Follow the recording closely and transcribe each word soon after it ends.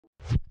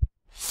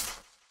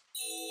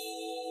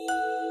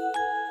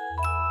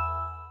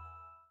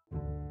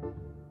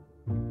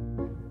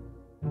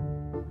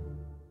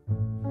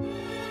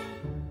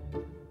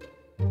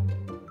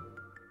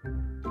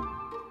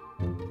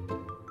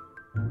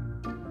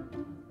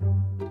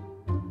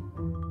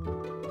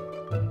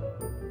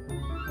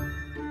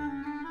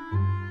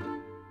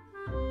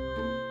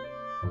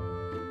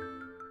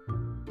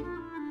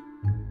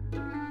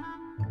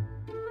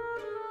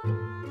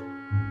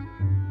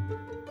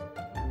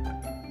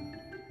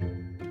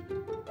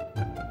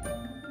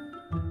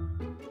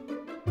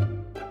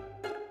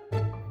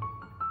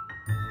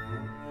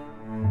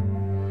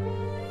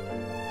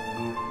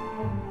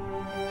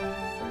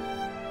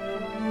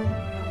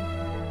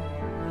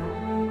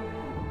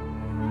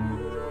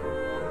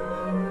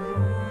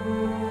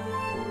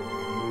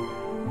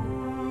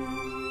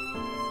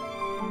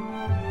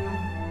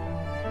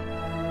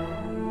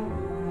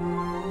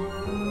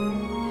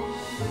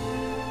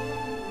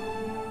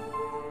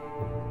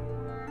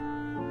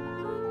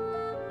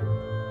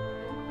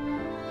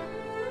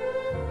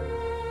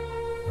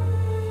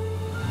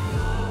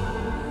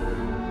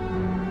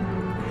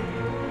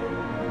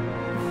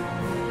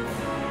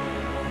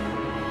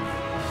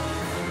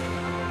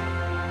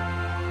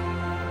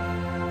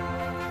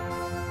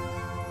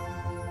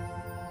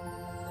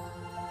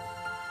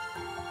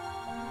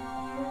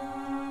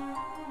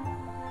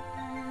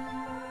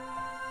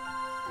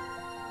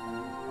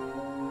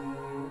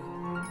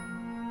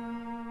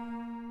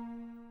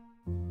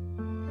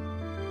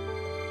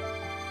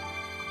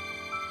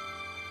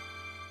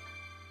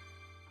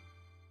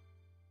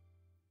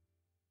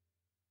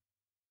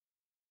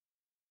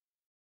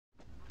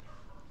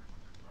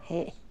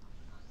嘿。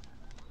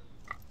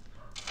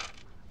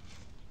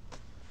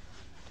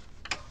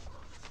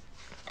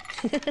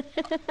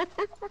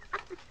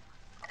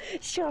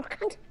秀儿看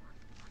着，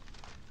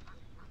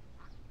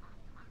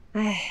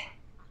哎，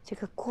这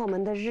个过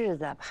门的日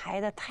子排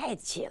得太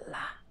紧了，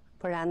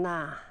不然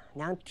呢，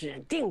娘指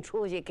定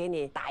出去给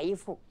你打一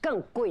副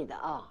更贵的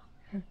啊！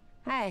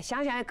哎，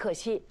想想也可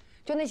惜，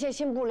就那些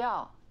新布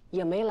料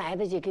也没来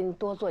得及给你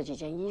多做几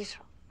件衣裳。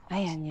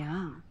哎呀，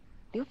娘，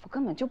刘府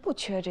根本就不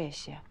缺这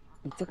些，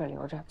你自个儿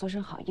留着，做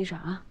身好衣裳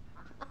啊。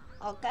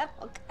好看，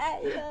好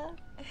看呀！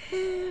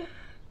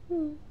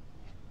嗯。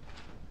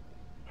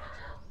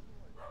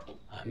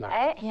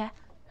哎，爷，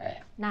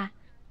哎，奶，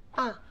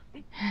啊，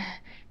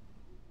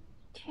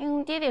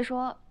听爹爹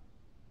说，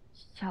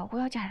小姑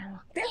要嫁人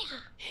了。对呀，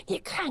你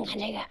看看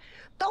这个，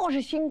都是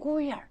新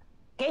姑爷儿，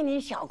给你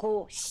小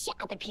姑下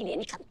的聘礼，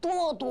你看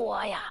多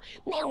多呀！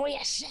那会儿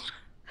也是啊。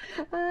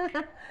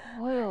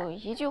我有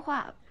一句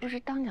话，不知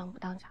当讲不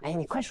当讲。哎，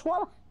你快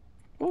说吧。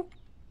嗯，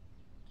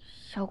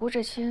小姑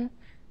这亲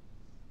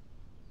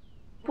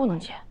不能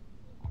结。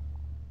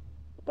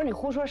不是你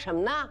胡说什么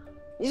呢？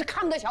你是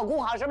看不得小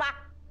姑好是吧？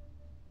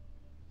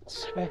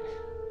哎，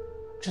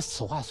这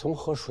此话从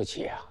何说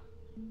起啊？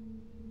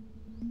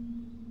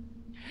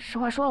实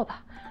话说了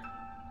吧，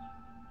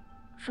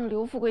这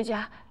刘富贵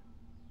家，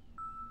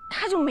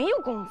他就没有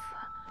公子。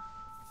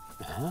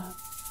啊？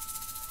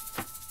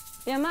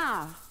连蔓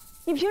儿，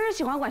你平时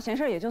喜欢管闲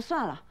事也就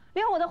算了，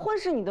连我的婚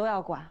事你都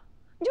要管，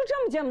你就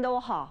这么见不得我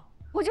好？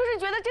我就是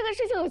觉得这个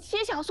事情有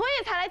蹊跷，所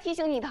以才来提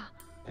醒你的。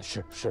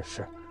是，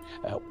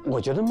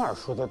我觉得蔓儿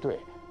说的对，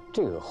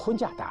这个婚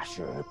嫁大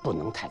事不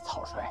能太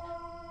草率。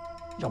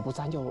要不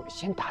咱就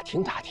先打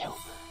听打听，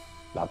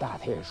老大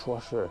他也说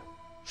是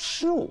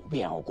15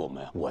便要过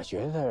门，我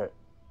觉得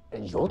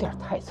有点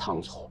太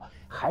仓促，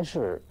还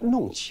是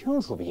弄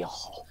清楚比较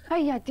好。哎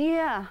呀，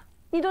爹，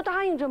你都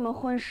答应这门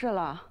婚事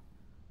了，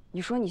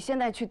你说你现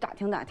在去打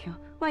听打听，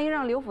万一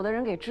让刘府的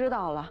人给知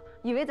道了，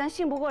以为咱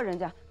信不过人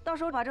家，到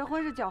时候把这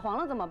婚事搅黄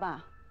了怎么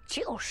办？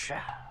就是。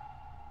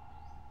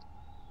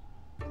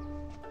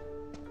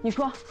你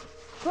说，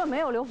若没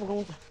有刘府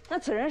公子，那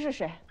此人是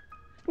谁？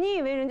你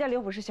以为人家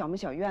刘府是小门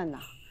小院呢？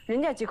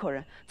人家几口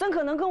人，怎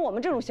可能跟我们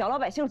这种小老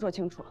百姓说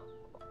清楚？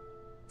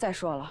再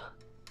说了，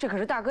这可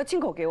是大哥亲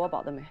口给我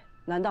保的媒，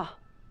难道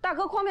大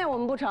哥诓骗我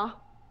们不成？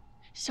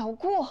小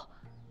姑，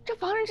这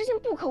房人之间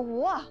不可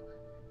无啊！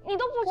你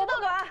都不知道。我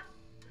不管，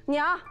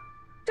娘，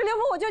这刘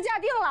府我就嫁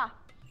定了。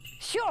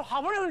秀儿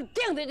好不容易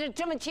定的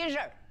这门亲事，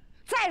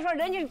再说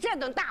人家这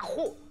顿大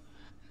户，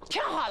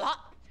听好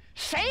了。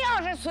谁要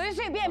是随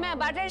随便便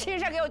把这亲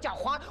事给我搅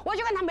黄，我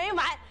就跟他没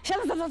完！行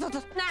了，走，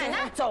奶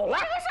奶走了。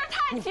这个事儿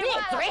太奇怪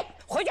了。闭嘴，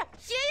回去。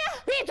爷爷，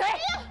闭嘴，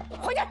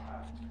回去。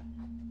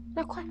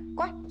那快，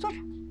乖，坐着。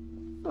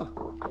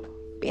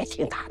别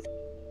听他的。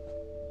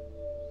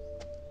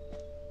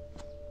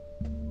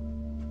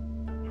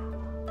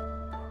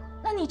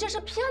那你这是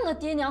骗了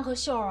爹娘和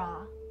秀儿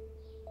啊？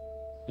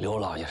刘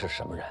老爷是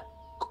什么人？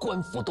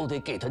官府都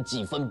得给他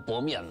几分薄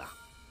面呐。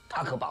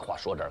他可把话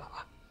说这儿了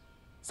啊。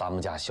咱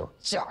们家秀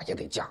嫁也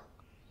得嫁，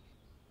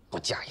不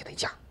嫁也得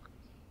嫁，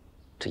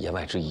这言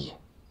外之意，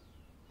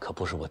可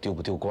不是我丢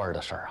不丢官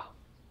的事儿啊，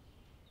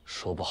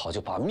说不好就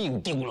把命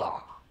丢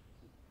了。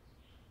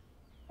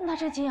那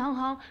这金洋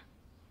行，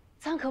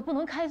咱可不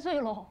能开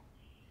罪喽。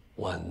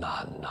万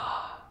难呐，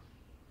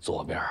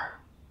左边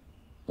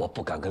我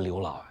不敢跟刘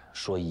老爷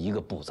说一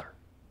个不字儿，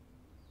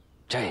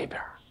这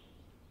边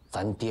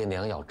咱爹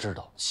娘要知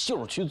道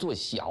秀去做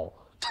小，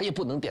他也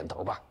不能点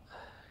头吧。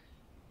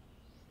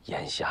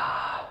眼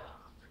下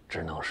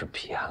只能是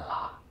骗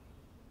了。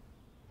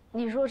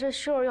你说这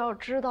秀儿要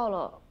知道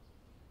了，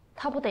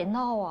她不得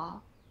闹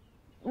啊？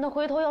那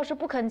回头要是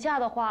不肯嫁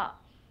的话，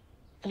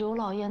刘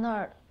老爷那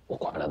儿……我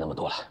管不了那么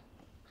多了。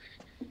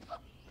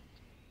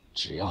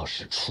只要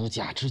是出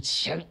嫁之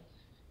前，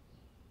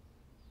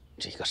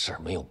这个事儿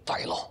没有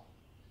败露，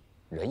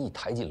人一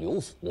抬进刘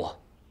府，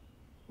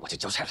我就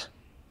交差了。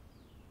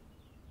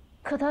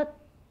可他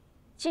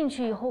进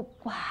去以后，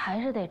不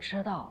还是得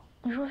知道？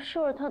你说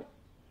秀儿她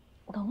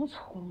能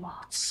从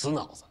吗？死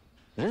脑子，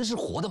人是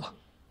活的嘛，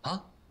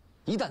啊！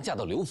一旦嫁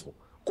到刘府，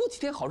过几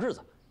天好日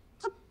子，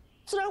她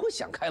自然会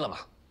想开了嘛。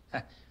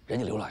哎，人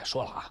家刘老爷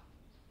说了啊，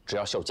只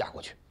要秀嫁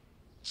过去，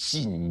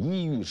锦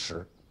衣玉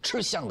食，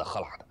吃香的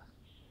喝辣的。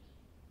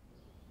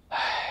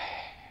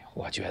哎，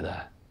我觉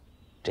得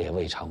这也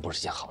未尝不是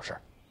件好事。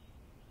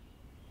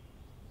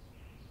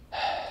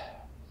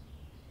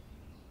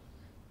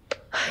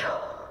哎呦，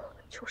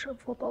求神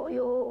佛保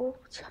佑，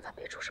千万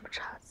别出什么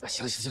岔子。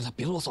行了，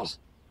别啰嗦了。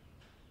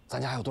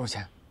咱家还有多少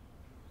钱？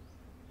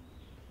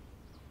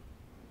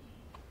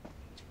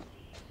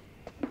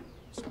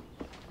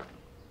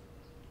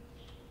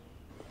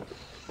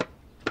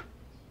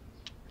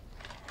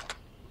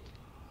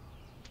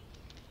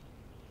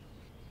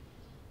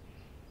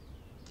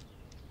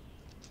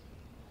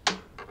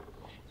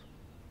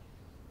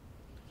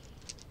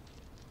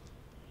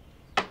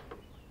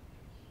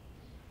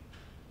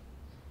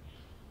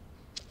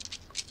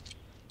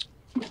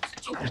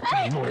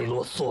爱啰里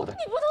啰嗦的。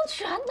你不能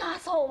全拿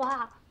走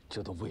吧？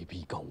这都未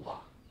必够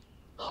啊，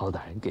好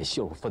歹给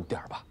秀儿分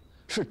点吧。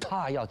是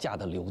她要嫁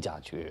到刘家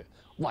去，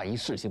万一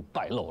事情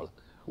败露了，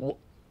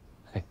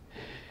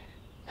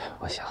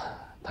我想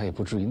她也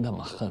不至于那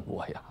么恨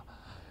我呀。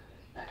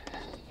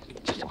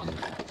这什么？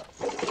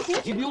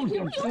你不用理，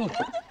不用理。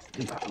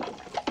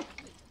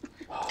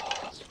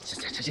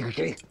这个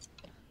给。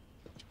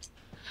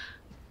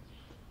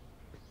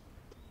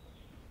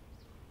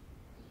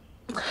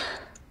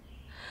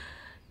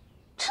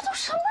这都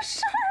什么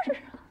事儿啊？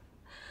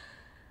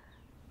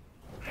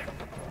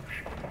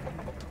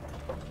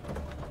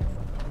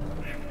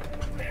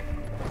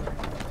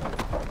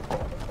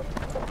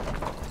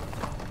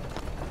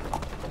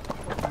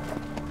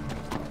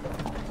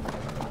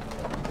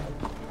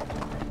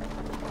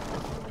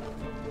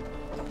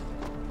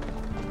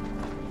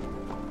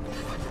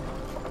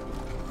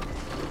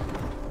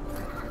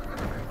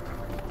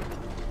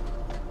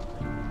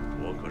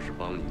我可是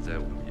帮你在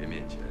五爷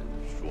面前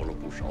说了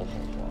不少好话。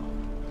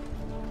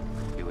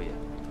刘爷，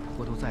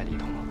货都在里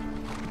头吗？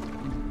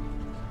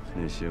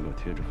那些个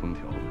贴着封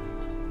条的，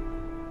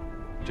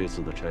这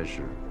次的差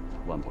事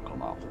万不可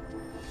马虎。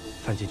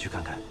翻进去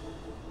看看。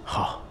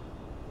好。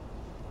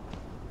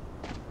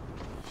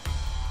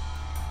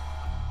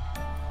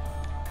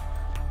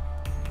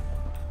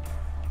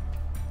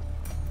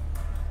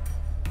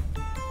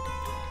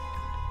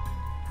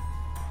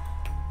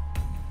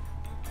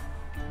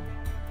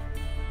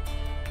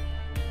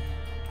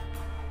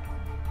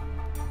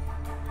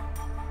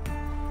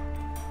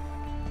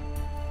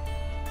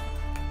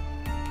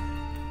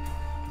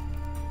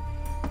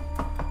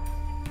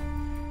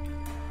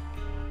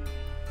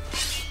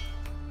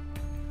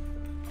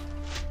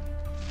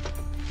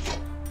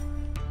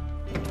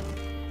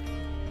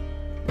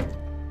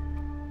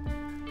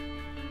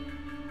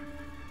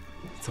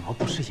怎么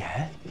不食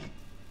言？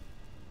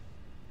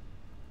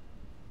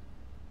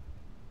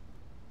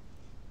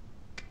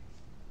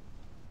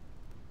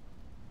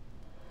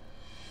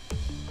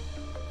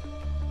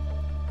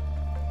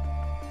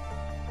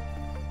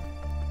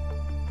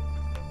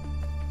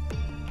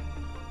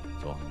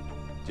走，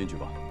进去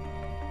吧。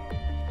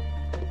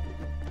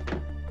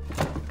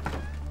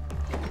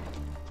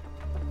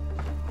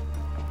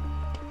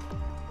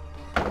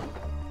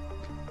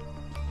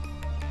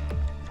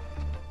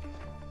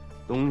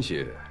东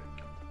西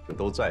就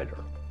都在这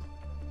儿。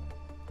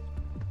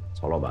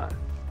曹老板，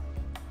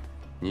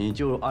你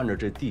就按照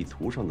这地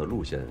图上的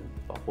路线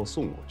把货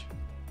送过去。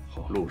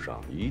好，路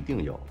上一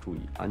定要注意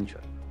安全。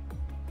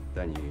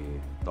待你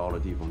到了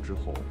地方之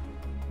后，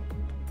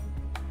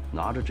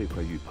拿着这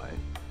块玉牌，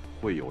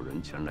会有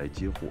人前来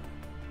接货。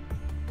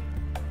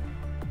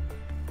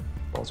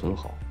保存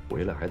好，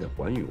回来还得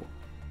还于我。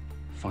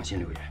放心，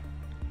刘爷。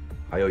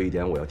还有一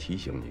点我要提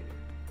醒你，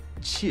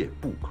切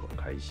不可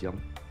开箱。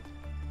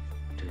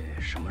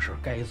这什么事儿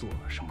该做，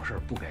什么事儿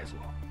不该做，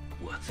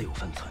我自有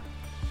分寸。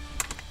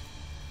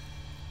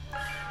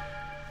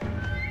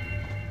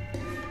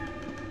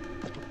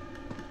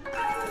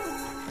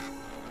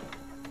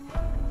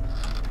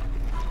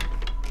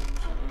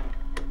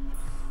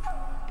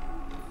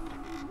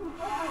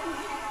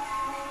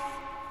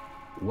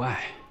无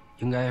碍，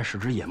应该是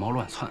只野猫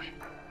乱窜。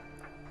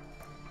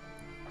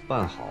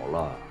办好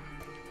了，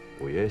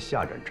五爷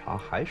下盏茶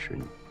还是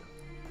你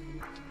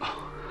的；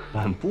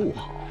办不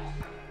好，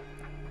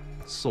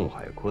宋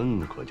海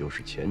坤可就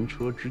是前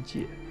车之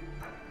鉴。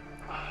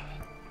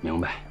明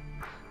白。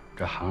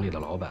这行里的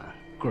老板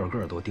个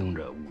个都盯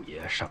着五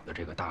爷赏的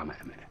这个大买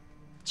卖，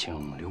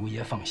请刘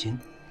爷放心，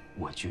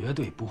我绝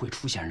对不会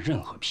出现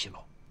任何纰漏。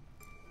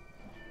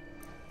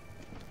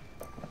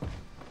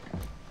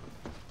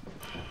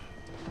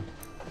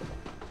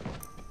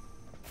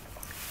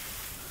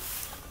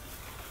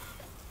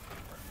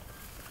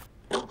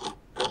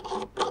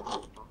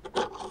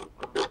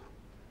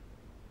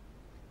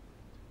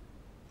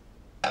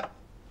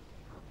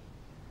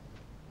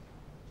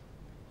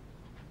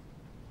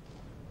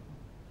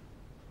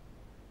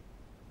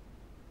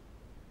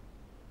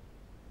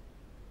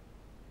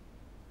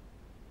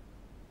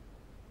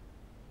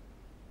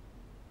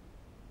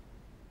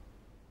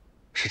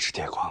是赤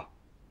铁矿。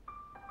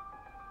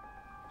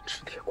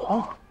赤铁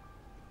矿？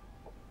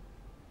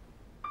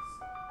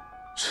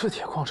赤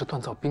铁矿是锻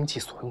造兵器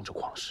所用之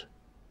矿石，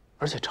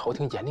而且朝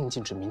廷严令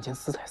禁止民间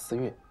私采私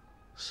运。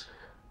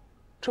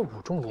这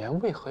武仲年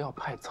为何要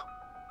派草？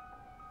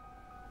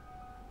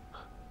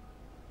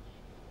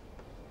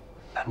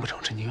难不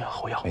成是宁远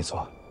侯要？没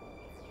错，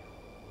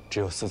只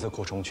有私自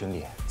扩充军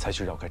力，才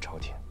去绕开朝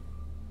廷，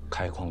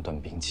开矿锻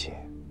兵器。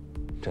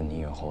这宁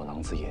远侯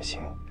囊子野心，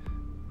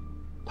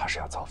怕是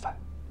要造反。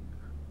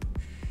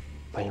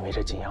本以为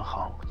这景阳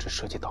行只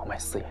涉及倒卖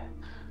私盐，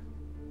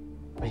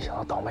没想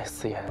到倒卖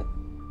私盐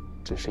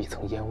只是一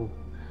层烟雾。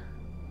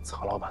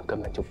曹老板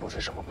根本就不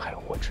是什么派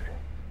货之人，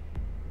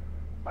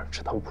而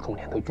是他武仲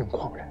年的运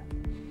矿人。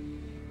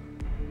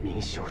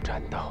明修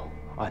栈道，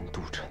暗度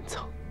陈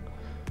仓。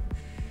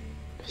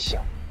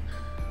行，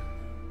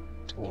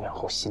这宁远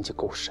侯心机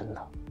够深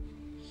的。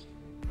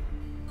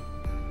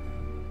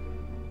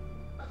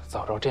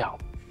早知道这样，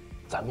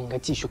咱们应该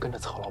继续跟着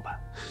曹老板，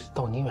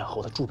到宁远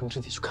侯的驻兵之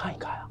地去看一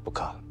看啊！不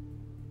可，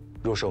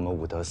若是我们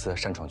武德司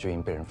擅闯军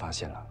营被人发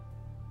现了，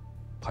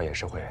怕也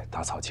是会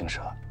打草惊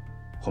蛇，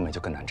后面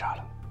就更难查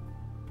了。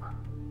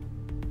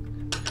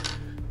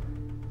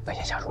那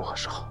眼下如何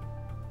是好？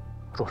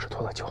若是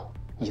拖得久，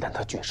一旦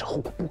他绝食，后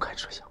果不堪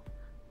设想。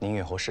宁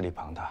远侯势力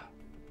庞大，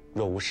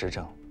若无实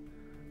证，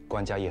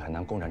官家也很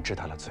难公然治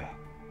他的罪。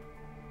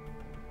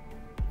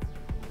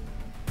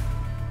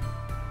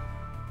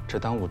这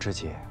当务之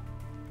急，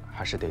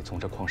还是得从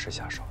这矿石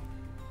下手。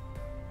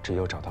只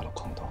有找到了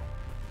矿洞，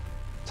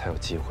才有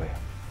机会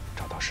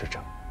找到实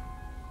证。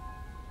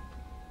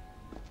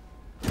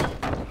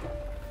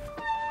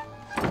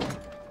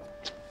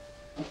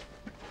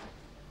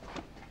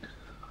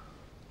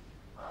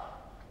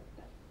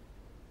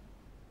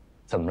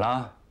怎么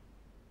了？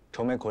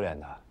愁眉苦脸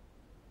的。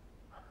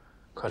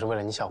可是为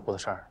了你小姑的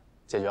事儿，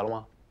解决了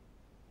吗？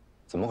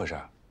怎么回事？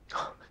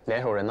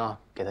联手人呢，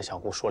给他小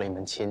姑说了一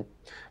门亲，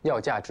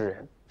要嫁之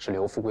人是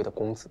刘富贵的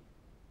公子。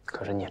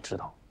可是你也知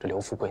道，这刘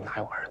富贵哪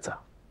有儿子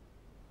啊？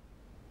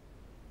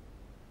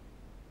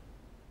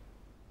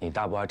你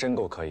大伯还真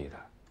够可以的，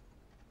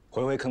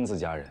回回坑自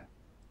家人，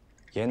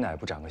爷奶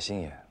不长个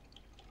心眼。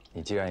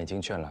你既然已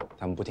经劝了，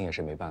他们不听也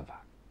是没办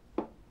法。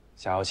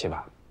下药气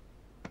吧。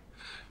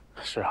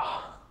是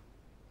啊，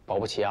保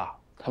不齐啊，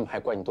他们还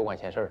怪你多管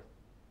闲事。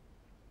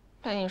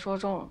被你说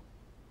中了，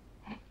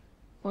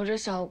我这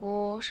小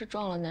姑是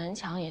撞了南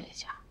墙也得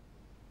嫁。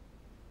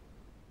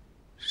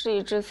事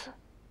已至此，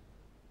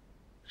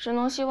只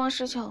能希望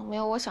事情没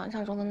有我想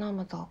象中的那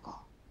么糟糕。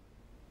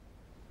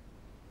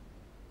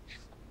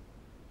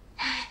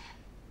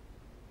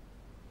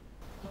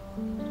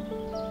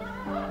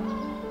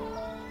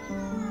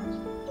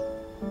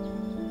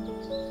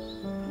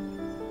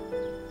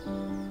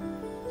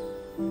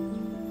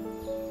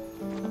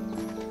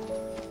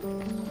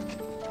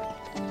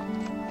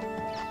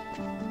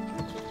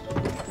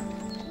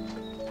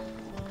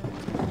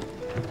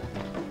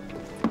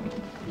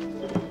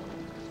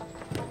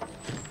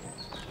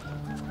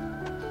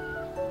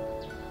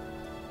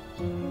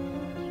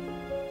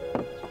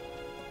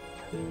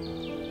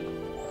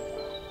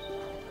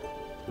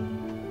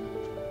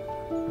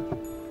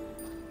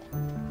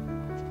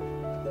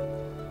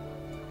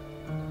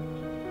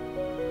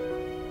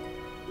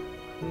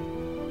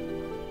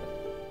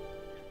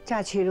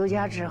嫁去刘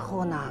家之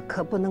后呢，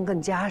可不能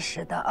跟家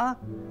似的啊，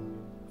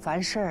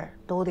凡事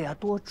都得要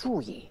多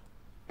注意。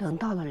等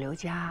到了刘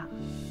家，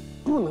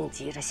不能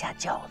急着下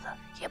轿子，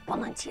也不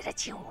能急着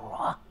进屋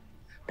啊，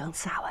等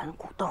撒完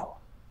骨豆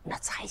那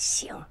才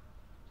行。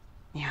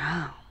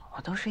娘，我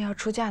都是要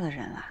出嫁的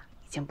人了，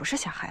已经不是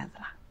小孩子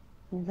了。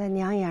你在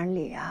娘眼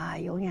里啊，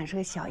永远是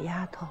个小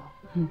丫头。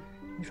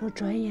你说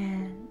转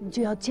眼你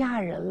就要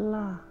嫁人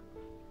了。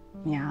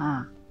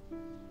娘，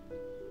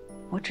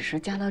我只是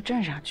嫁到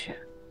镇上去。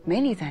没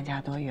离咱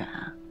家多远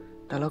啊，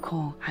得了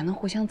空还能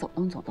互相走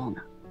动走动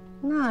呢。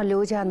那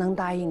刘家能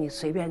答应你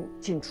随便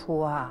进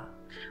出啊？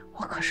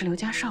我可是刘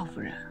家少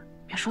夫人，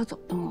别说走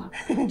动了，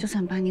就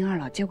算把您二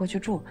老接过去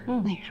住，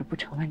那也是不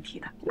成问题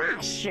的。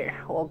那是，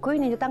我闺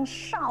女就当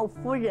少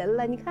夫人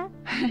了，你看。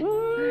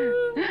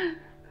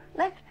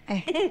来，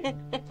哎，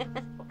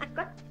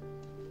快，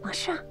往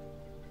上，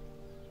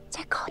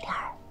再高点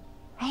儿，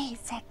哎，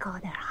再高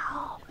点儿，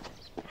好。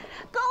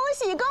恭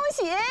喜恭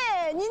喜！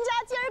您家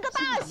今儿个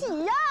大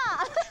喜呀！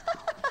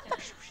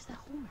是不是在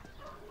后面？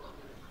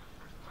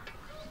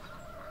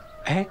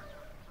哎，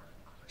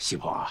喜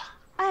婆，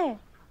哎，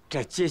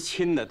这接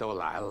亲的都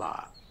来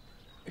了，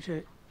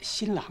这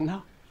新郎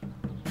呢？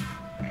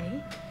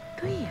哎，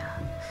对呀，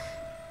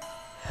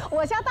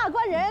我家大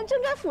官人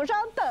正在府上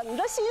等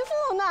着媳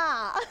妇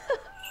呢。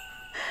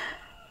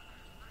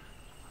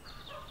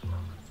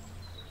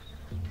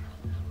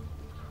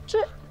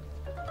这，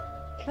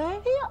哎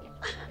呀！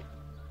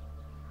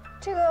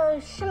这个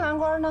新郎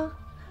官呢？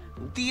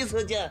你第一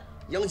次见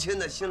迎亲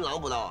的新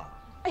郎不到啊？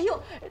哎呦，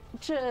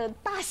这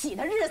大喜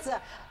的日子，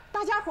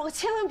大家伙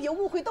千万别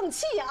误会动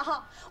气呀！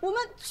哈，我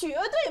们绝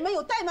对没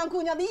有怠慢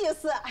姑娘的意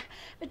思，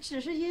只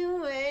是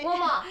因为嬷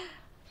嬷，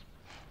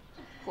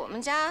我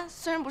们家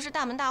虽然不是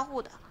大门大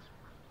户的，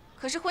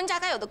可是婚嫁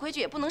该有的规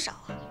矩也不能少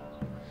啊。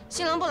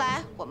新郎不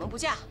来，我们不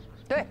嫁。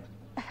对，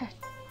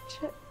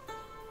这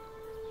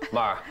妹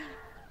儿，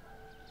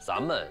咱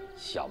们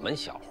小门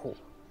小户，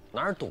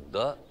哪懂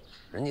得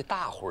人家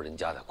大户人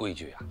家的规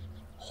矩啊？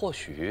或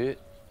许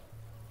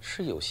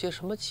是有些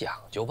什么讲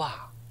究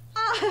吧？啊，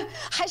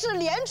还是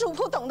连主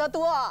仆懂得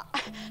多。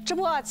这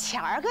不前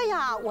儿个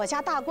呀，我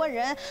家大官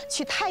人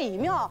去太乙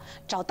庙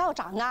找道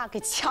长啊，给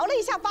瞧了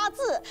一下八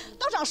字。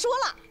道长说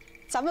了，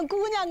咱们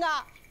姑娘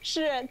啊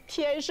是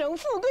天生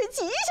富贵吉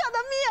祥的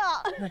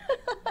命。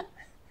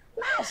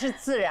那是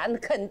自然的，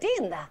肯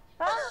定的。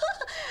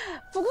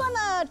不过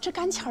呢，这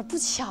赶巧不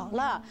巧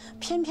了，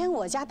偏偏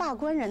我家大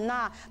官人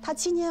呐，他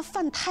今年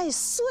犯太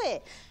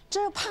岁，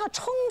这怕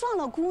冲撞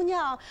了姑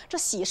娘，这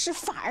喜事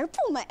反而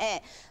不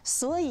美，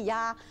所以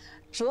呀，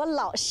着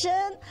老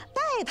身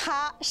带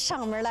他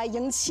上门来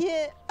迎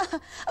亲。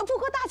不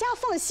过大家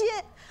放心，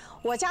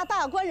我家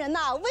大官人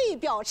呐，为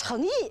表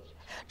诚意，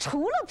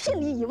除了聘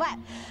礼以外，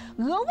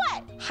额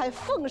外还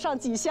奉上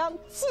几箱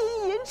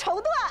金银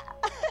绸缎。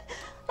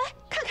来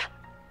看看。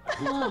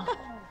哇！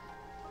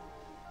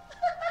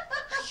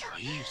哎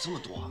呦，这么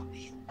多！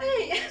哎，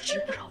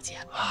值不少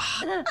钱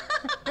啊！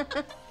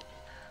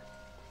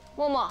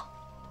嬷嬷，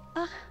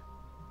啊，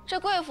这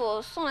贵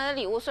府送来的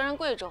礼物虽然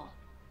贵重，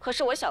可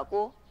是我小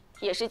姑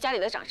也是家里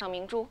的掌上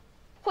明珠，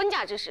婚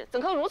嫁之事怎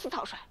可如此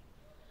草率？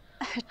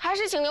还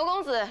是请刘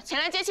公子前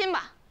来接亲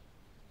吧。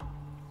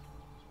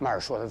曼儿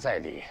说的在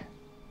理，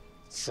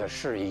此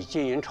事与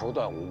金银绸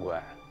缎无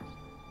关，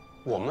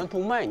我们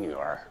不卖女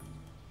儿。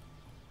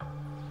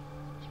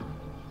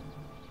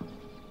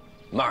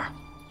曼儿，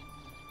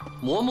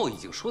嬷嬷已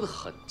经说得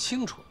很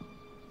清楚了，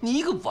你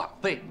一个晚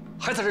辈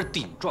还在这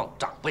顶撞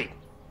长辈，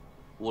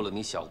误了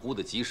你小姑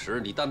的吉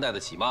时，你担待得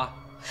起吗？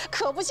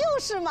可不就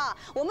是嘛！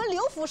我们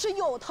刘府是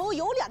有头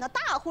有脸的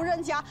大户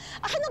人家，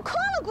还能诓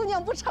了姑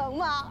娘不成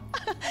吗？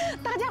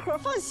大家伙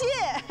放心，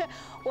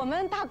我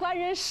们大官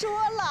人说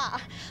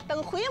了，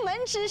等回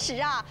门之时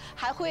啊，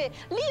还会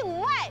另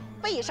外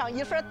备上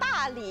一份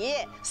大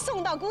礼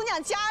送到姑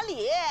娘家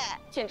里，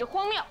简直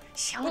荒谬！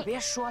行了，别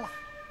说了，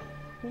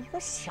你个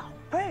小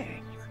辈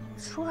儿，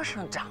说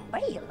上长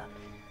辈了，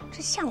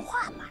这像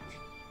话吗？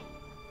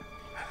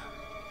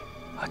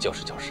啊，就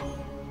是，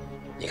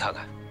你看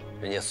看。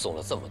人家送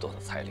了这么多的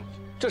彩礼，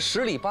这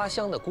10里8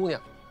乡的姑娘，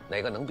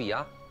哪个能比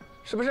啊？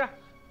是不是？要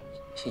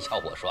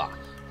我说啊，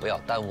不要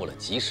耽误了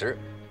吉时，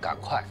赶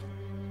快，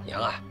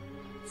娘啊，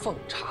奉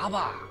茶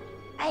吧。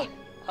哎，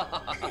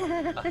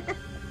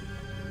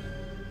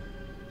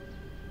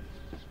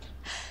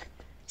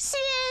心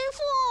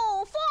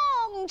腹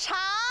奉茶。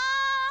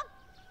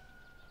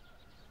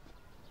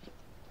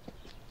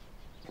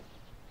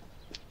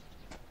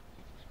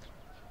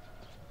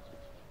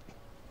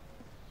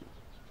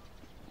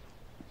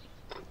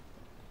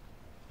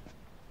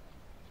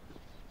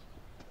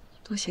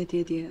多谢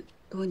爹爹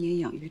多年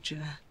养育之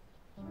恩。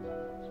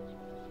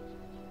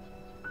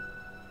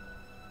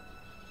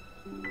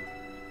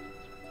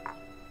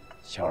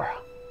秀儿啊，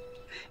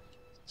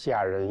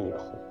嫁人以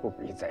后不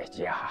必在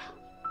家，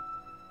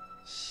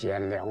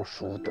贤良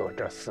淑德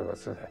这4个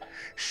字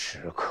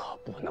时刻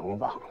不能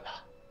忘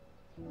了，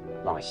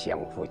望相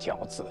夫教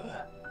子，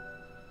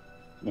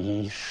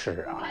一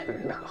世安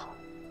乐。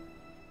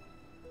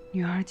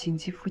女儿谨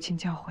记父亲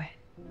教诲。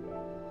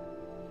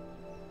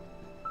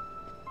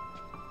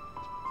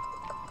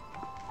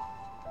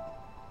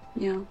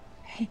娘，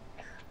嘿，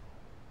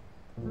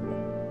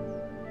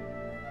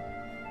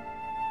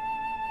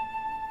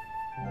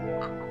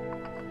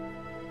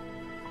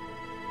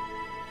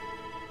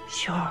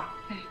秀儿，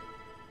哎，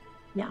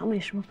娘没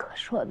什么可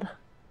说的，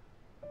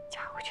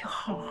嫁回去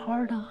好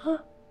好的哈，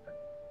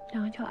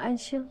娘就安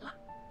心了。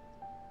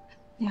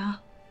娘，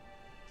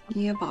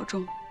你也保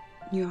重，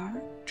女儿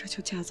这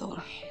就嫁走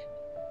了。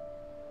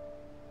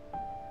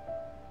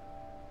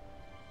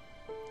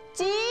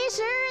吉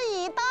时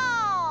已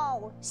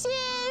到，心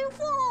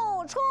腹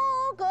出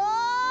阁。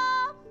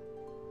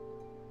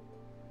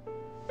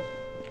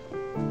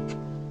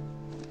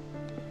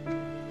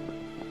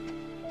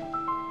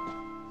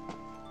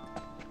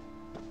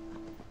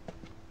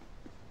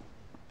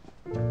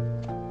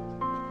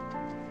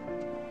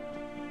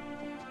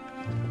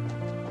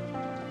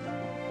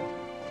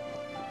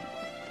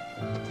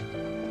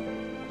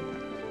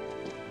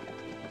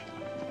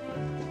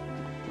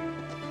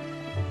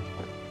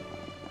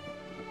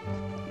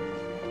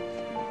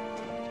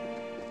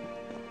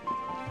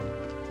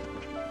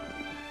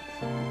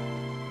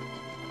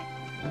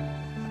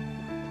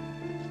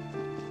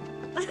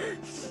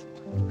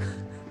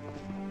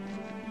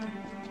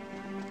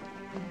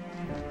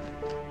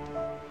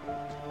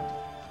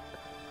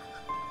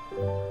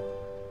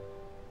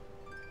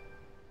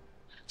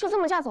就这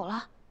么嫁走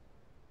了？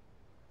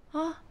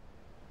啊？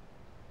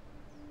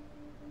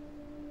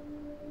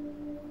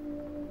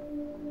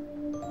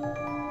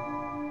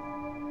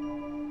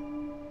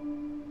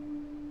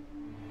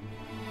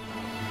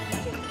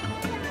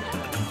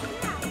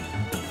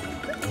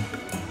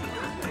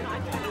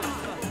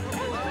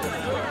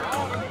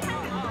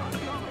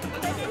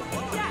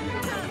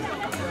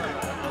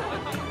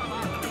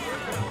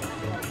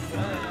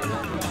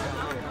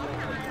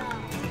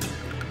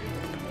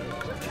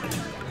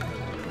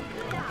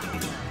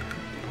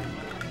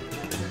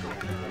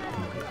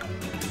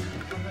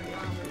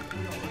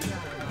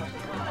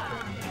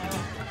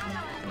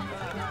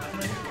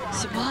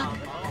喜伯，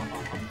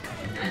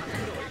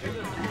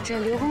这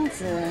刘公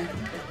子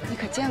你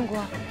可见过？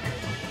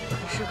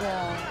可是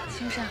个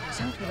亲善好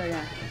相处的人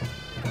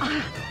啊。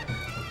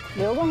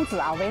刘公子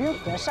啊，为人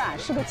和善，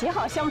是个极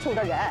好相处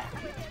的人，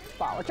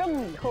保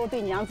证以后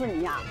对娘子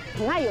你呀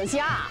疼爱有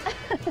加。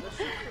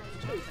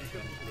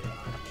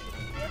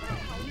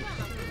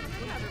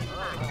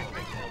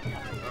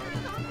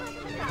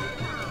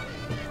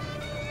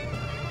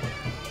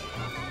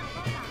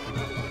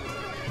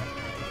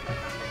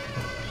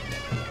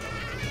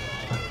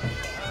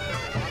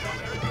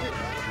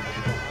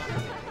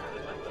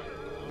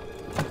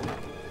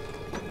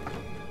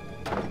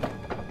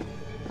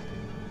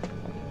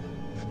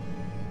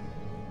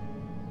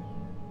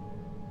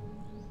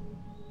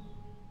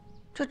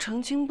这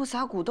成亲不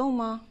撒骨豆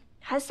吗？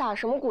还撒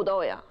什么骨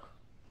豆呀？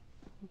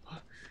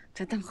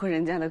这大户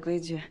人家的规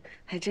矩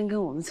还真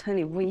跟我们村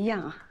里不一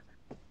样啊。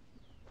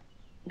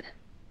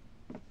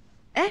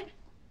哎，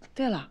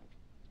对了，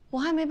我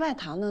还没拜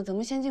堂呢，怎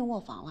么先进卧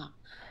房了？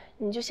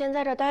你就先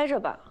在这儿待着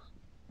吧。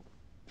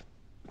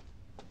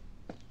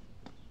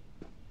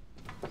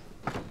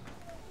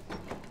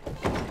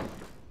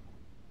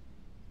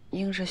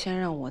应是先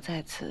让我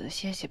在此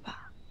歇息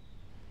吧。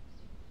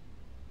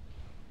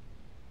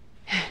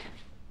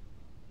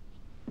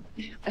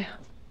哎呀！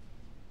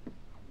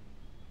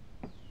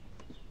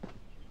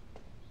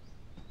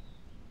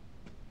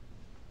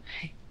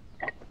嘿，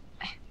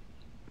哎。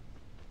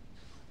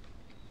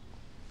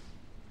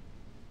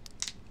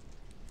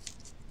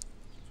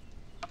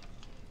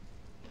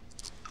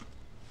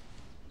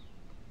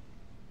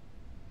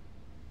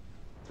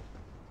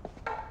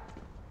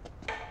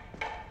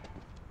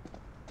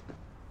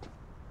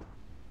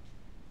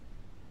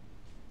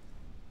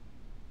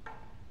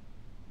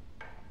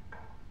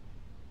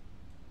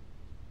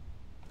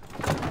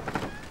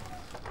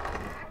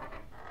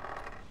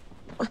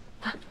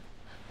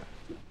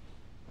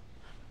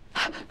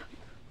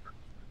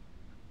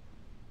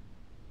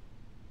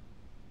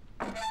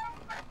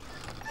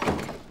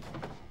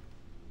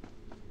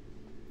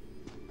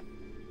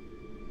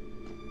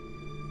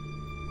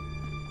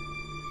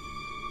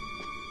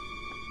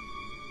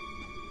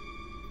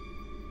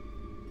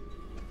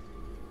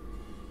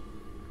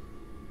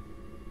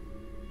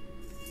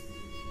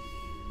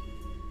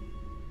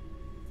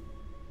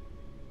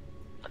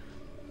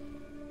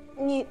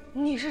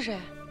你是谁？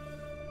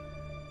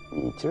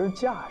你今儿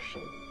嫁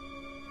谁，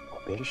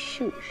我便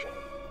是谁。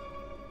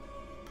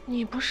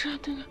你不是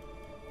那个……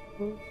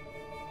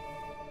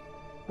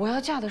我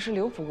要嫁的是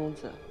刘福公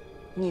子，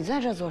你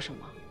在这做什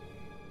么？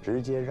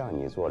直接让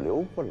你做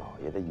刘府老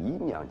爷的姨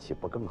娘，岂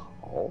不更好？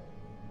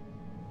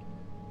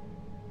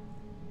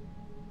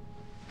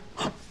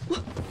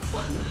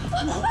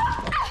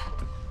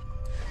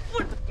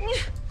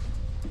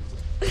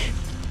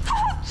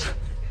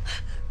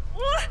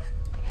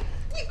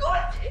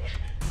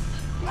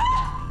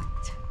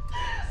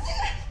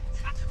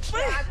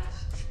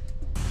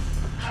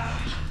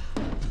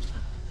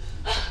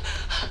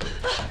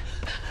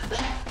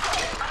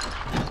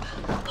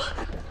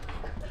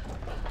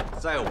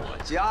在我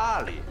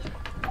家里，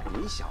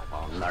你想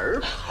往哪儿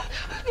跑？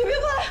你别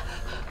过来！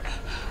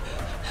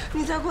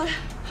你再过来，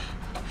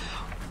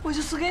我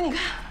就死给你看！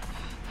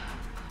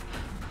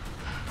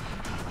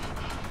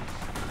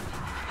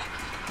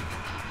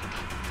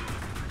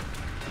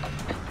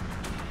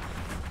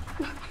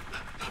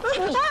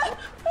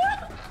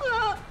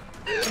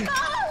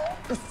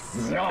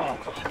死啊！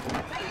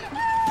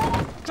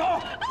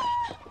走！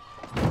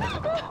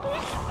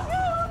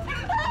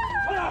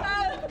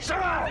上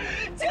来！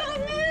救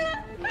命！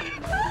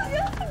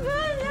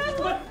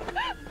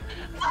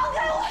放开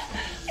我！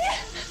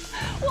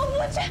我不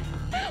去，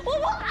我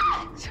不爱，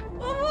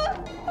我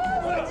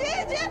不进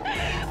去！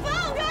放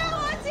开我！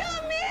救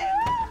命！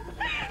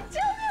救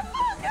命！放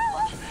开我！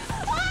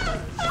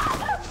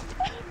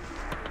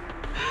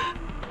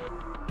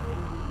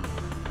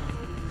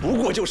不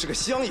过就是个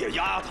乡野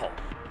丫头，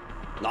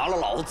拿了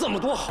老子这么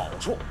多好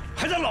处，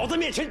还在老子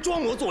面前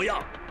装模作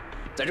样，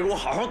在这给我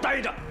好好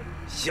待着，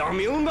想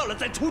明白了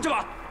再出去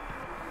吧。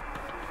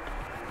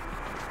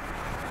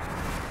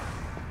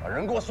把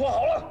人给我锁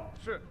好了。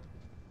是。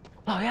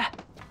老爷，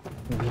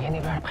五爷那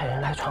边派人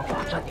来传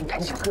话，让您赶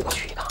紧跟我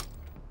去一趟。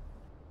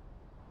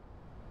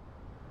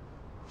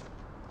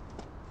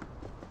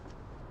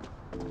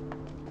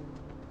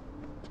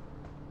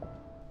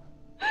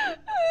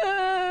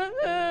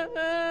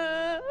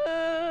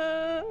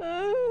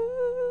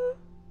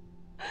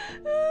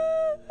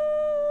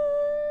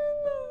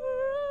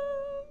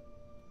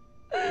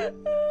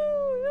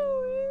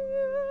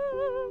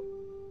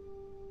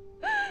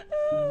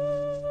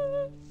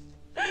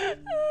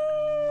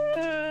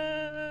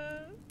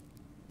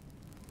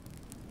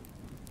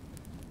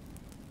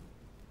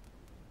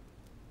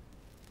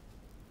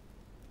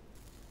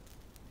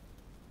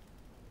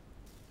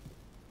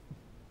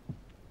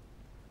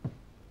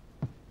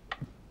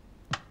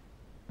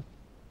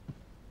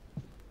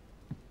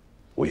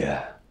五爷，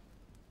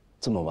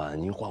这么晚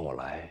您唤我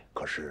来，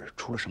可是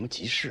出了什么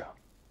急事啊？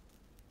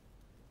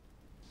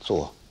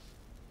坐。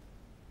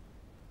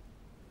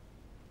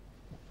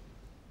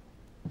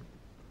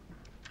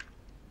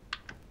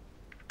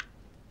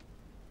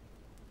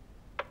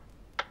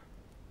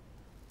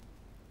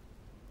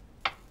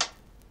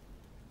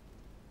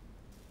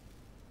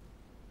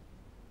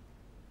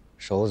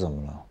手怎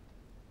么了？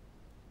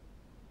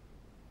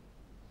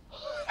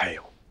哎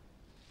呦，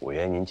五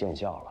爷您见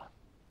笑了。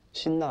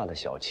新纳的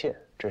小妾，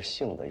这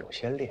性子有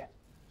些烈。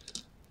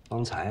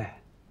方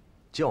才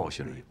教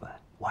训了一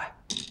番，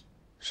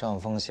上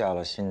峰下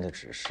了新的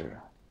指示，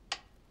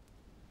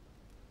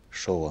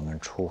说我们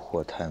出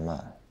货太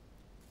慢，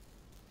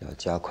要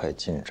加快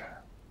进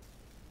展。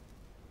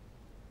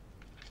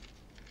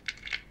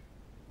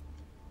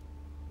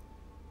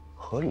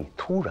何以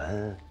突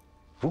然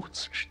如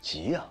此之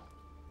急啊？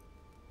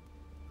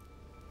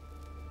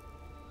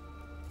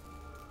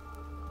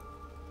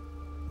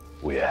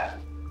五爷，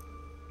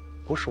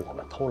不是我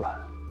们偷懒，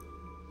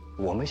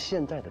我们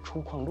现在的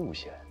出矿路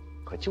线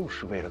可就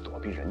是为了躲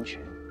避人群，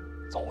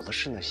走的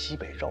是那西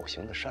北绕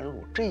行的山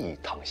路。这一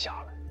趟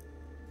下来，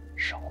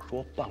少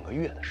说半个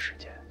月的时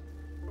间。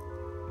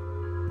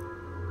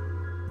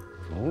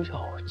如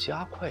要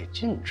加快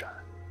进展，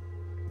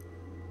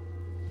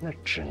那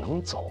只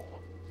能走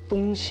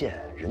东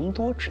线人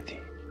多之地，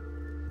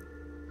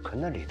可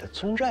那里的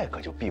村寨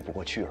可就避不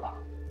过去了。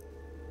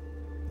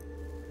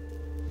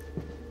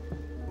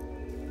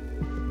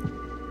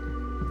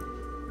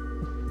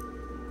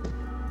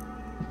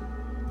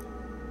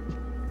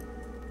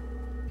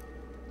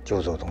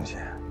就走东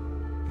线，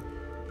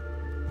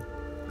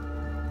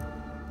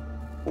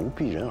不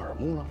避人耳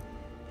目了。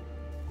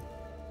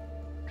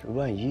这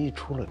万一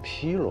出了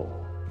纰漏，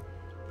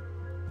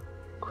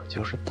可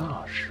就是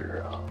大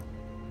事啊！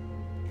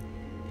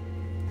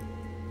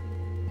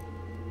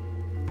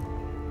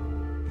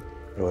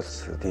若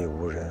此地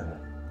无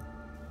人，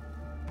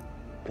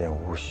便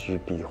无需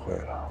避讳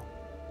了。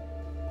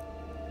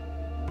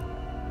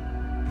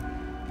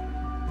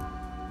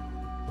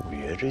五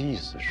爷这意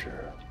思是？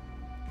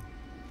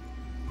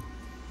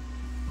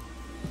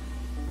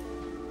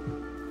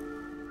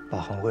把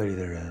行会里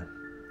的人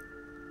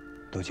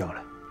都叫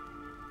来。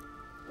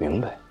明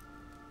白。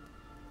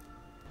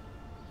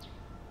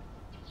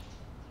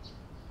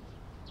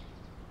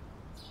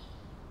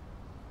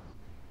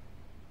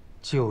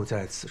就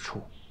在此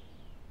处。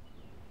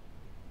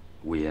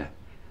五爷，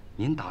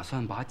您打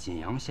算把锦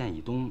阳县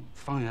以东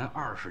方圆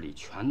20里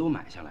全都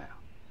买下来啊？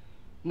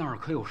那儿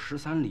可有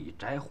13里、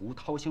翟湖、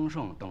涛兴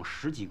盛等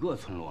10几个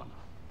村落呢。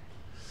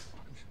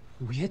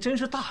五爷真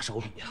是大手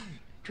笔呀！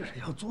这是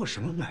要做什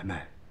么买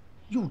卖？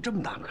用这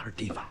么大块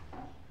地方？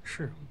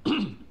是。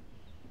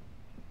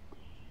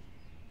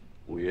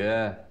五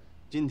爷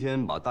今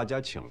天把大家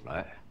请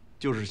来，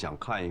就是想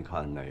看一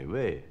看哪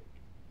位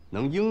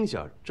能应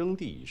下征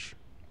地一事。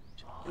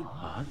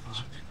啊，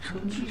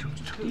征地，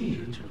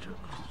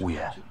五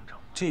爷，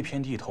这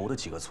片地头的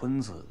几个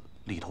村子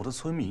里头的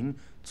村民，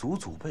祖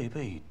祖辈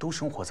辈都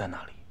生活在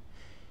那里，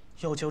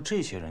要叫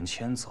这些人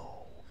迁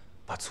走，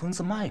把村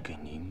子卖给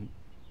您，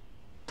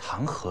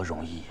谈何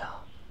容易呀？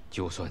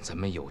就算咱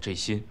们有这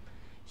心，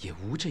也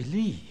无这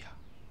力呀。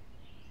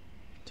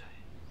对，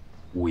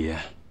五爷，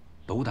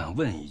斗胆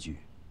问一句，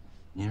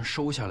您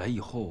收下来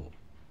以后，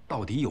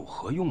到底有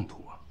何用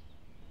途啊？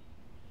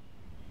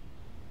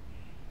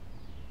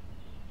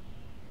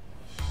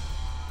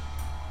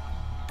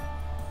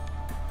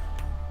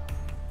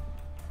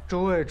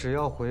诸位只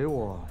要回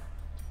我，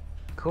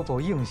可否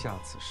应下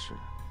此事，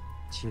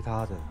其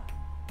他的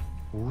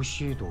无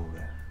需多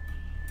问。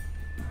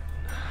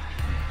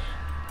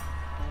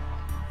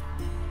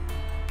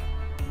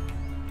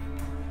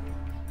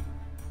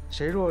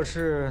谁若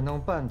是能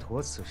办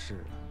妥此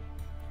事，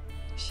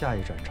下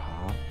一盏茶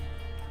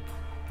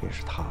也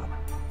是他的。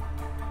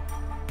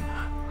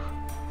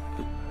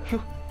哟，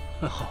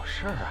好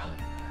事啊！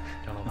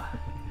张老板，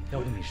要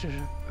不你试试？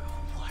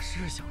我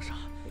是想杀。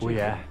五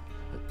爷。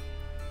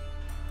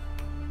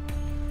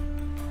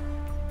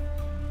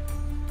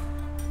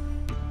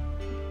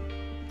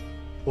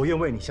我愿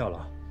为你效劳。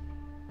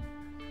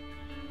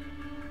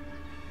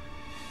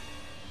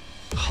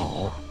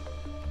好，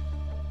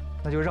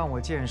那就让我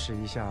见识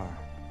一下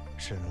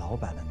沈老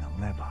板的能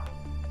耐吧。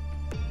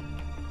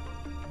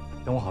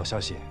等我好消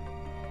息。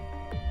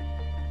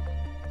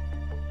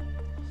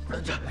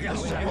哎呀，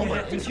沈老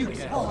板，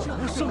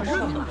生日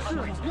呢，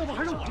要不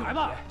还是我来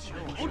吧？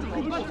我准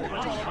备办妥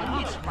了，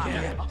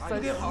三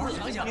爹好好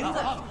想想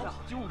啊！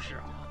就是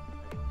啊。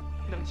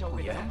能交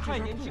给咱太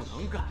年轻，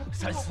能干。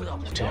三思啊！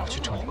你真要去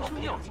征地吗？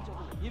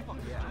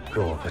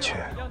若我不去，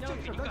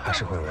还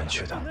是会有人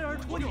去的。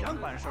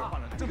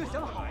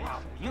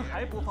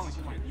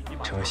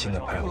成为新的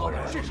派活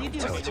人，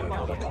才有机会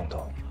获得空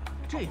洞。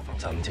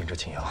咱们进这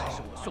景阳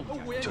行，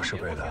就是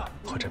为了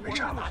喝这杯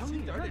茶吗？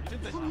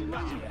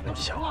你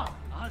想啊，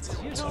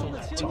从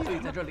交代，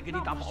那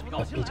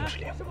毕竟是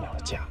连姑娘的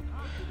家，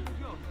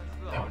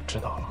要是知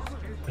道了，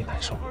会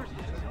难受。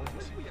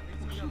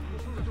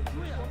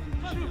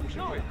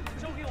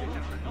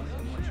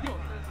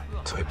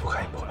所以不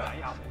可以破败。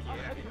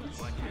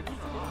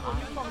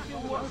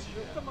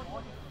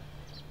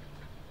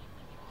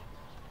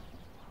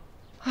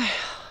哎呀，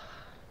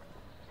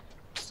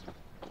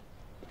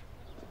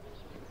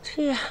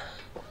这，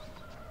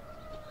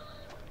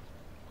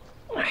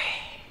哎。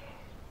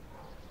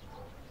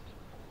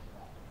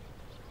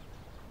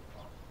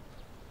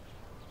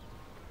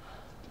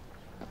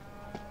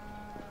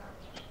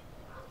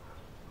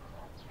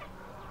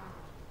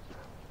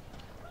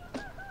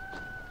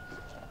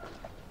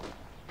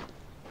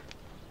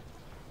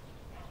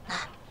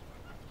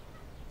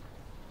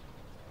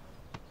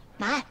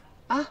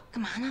干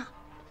嘛呢？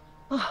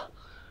啊，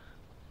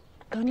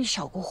等你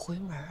小姑回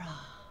门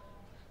啊！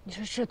你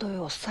说这都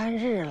有3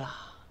日了，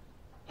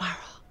妈儿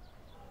啊，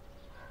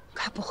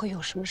该不会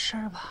有什么事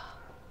儿吧？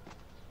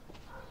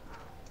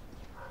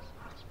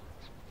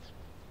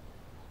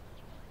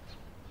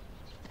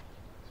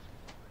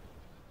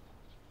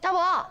大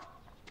伯，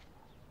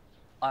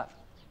哎，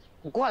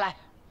你过来。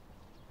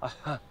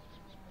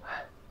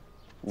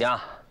娘，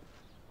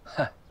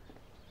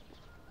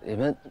你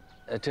们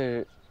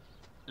这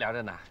俩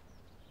人呢？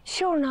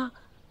秀呢？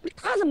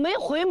她怎么没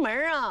回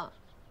门啊？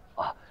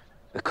啊，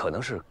可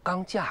能是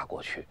刚嫁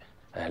过去，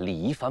礼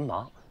仪繁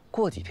忙，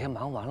过几天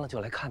忙完了就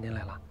来看您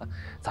来了。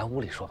咱屋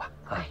里说吧。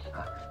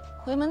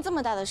回门这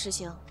么大的事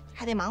情，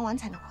还得忙完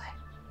才能回，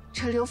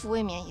这刘府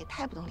未免也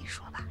太不懂礼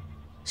数了吧？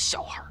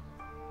小孩，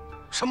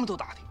什么都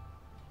打听，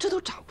这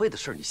都长辈的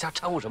事，你瞎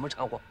掺和什么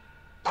掺和？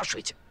打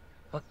水去，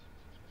啊，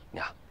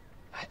娘，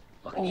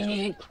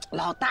你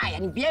老大爷，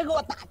你别给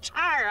我打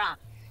岔啊！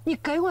你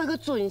给我个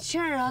准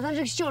信儿啊！他这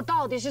个秀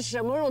到底是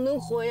什么时候能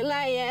回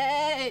来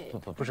耶？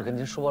不是跟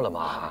您说了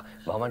吗？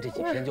忙完这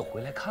几天就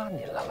回来看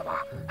您来了吗？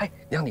哎，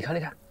娘，你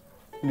看，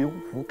刘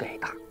府给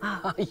的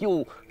啊！哎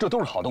呦，这都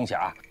是好东西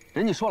啊！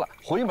人家说了，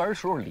回门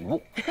时候礼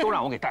物都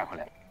让我给带回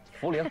来了，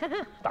福铃、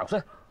党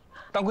参、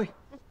当归、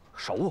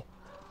手物，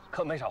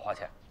可没少花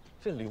钱。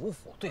这刘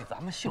府对咱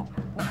们秀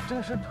那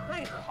真是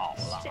太好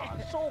了，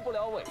受不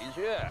了委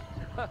屈。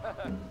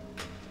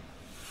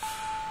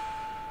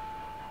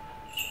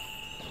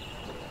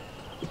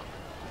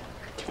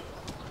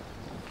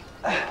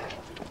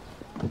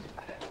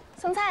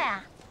送菜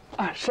呀？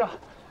啊，是啊。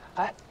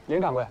哎，林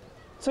掌柜，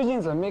最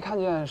近怎么没看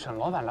见沈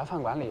老板来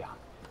饭馆里啊？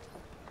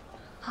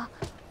好，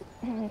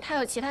他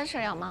有其他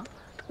事要忙，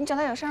你找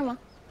他有事吗？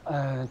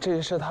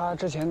这是他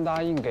之前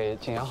答应给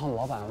景阳行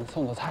老板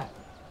送的菜，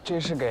这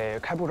是给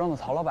开布庄的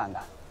曹老板的，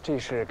这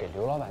是给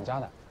刘老板家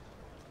的。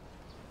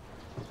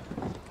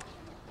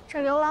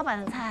这刘老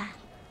板的菜，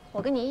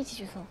我跟你一起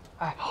去送。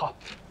哎，好。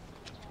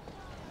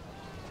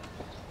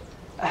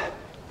哎。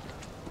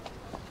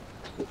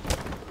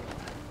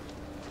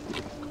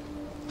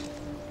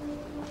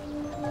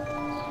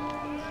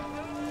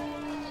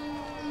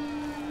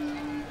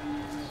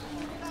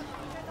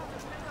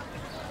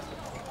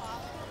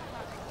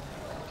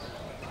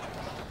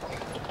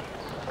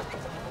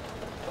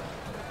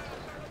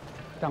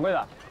掌柜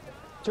的，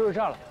就是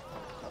这儿了。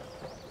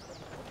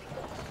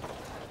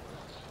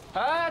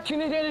哎，停！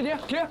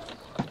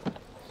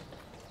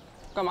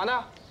干嘛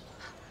呢？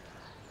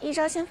一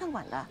招鲜饭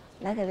馆的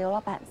来给刘老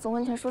板送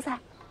温泉蔬菜。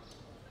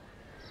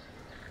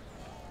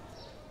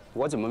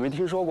我怎么没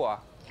听说过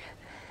啊？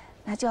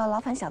那就要劳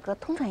烦小哥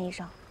通传一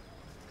声。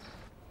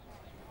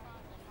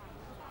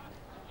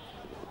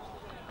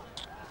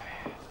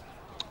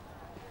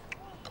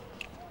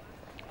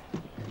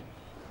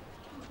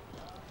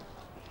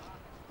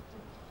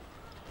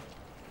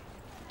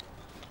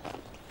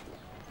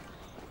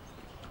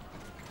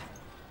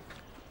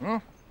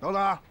等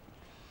等，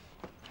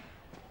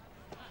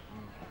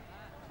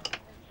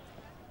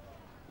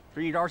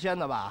是一招鲜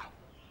的吧？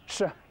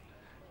是，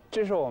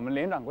这是我们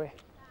林掌柜。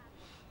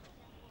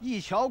一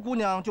瞧姑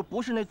娘就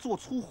不是那做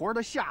粗活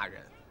的下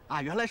人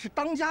啊，原来是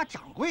当家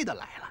掌柜的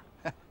来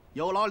了。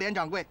有劳连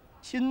掌柜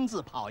亲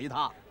自跑一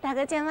趟。大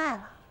哥见外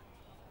了，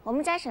我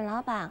们家沈老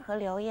板和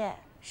刘爷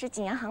是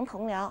景阳行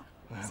同僚，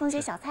送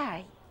些小菜而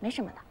已，没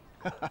什么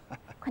的。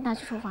快拿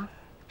去厨房。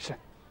是。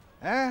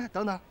哎，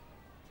等等，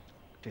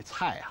这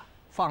菜呀，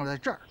放在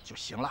这儿就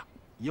行了。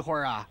一会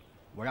儿啊，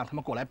我让他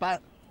们过来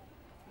搬，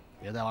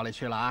别再往里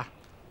去了啊。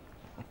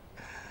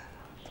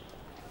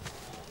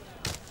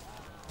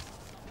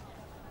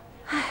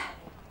唉，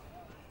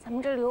咱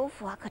们这刘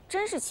府啊，可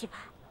真是气派。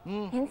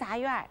连杂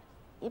院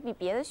也比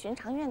别的寻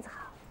常院子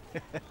好。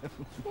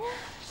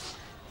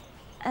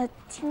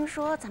听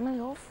说咱们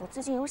刘府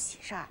最近有喜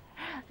事儿，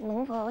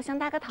能否向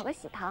大哥讨个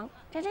喜糖，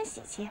沾沾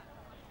喜气？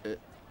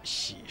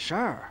喜事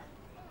儿？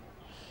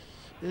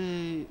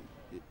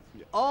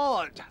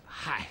哦，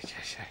嗨，这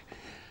是，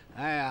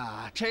哎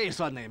呀，这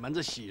算哪门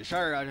子喜事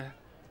儿啊？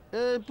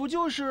这，不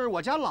就是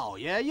我家老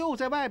爷又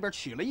在外边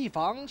娶了一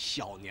房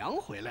小娘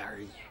回来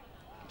而已，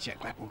见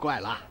怪不怪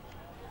了。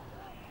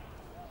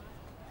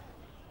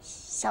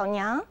小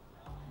娘？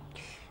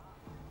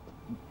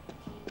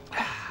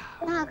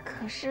那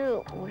可是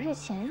5日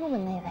前入的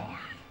那位呀。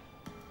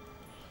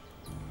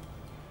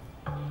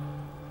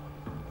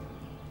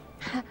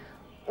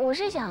我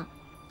是想，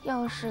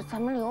要是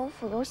咱们刘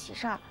府有喜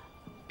事儿，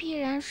必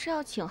然是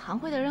要请行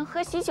会的人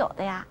喝喜酒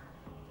的呀。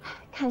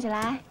看起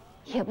来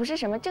也不是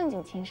什么正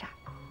经亲事儿。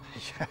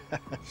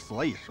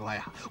所以说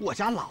呀，我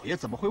家老爷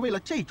怎么会为了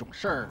这种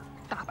事儿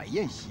大摆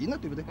宴席呢？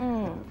对不对？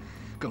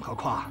更何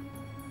况，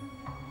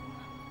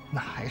那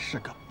还是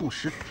个不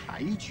识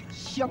抬举的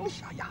乡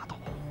下丫头。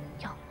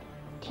哟，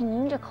听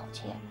您这口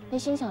气，那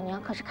新小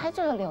娘可是开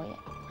罪了刘爷。呀，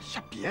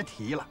别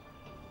提了，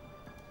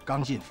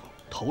刚进府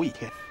头1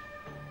天，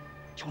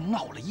就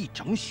闹了一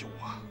整宿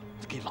啊，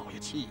给老爷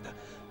气的，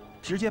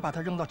直接把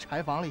她扔到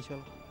柴房里去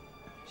了。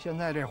现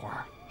在这会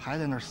儿还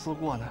在那儿思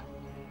过呢。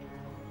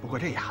不过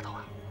这丫头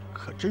啊，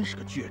可真是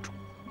个倔主，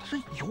她是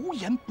油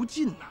盐不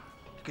进呐，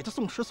给她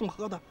送吃送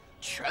喝的，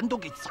全都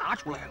给砸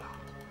出来了。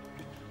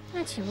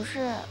那岂不是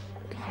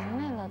连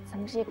累了咱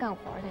们这些干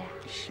活的呀？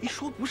谁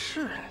说不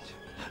是啊？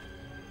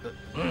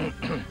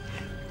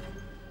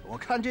我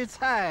看这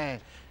菜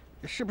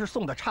是不是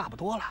送的差不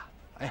多了？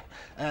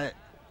哎，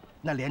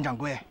那连掌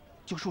柜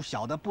就恕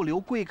小的不留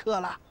贵客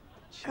了。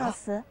告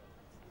辞。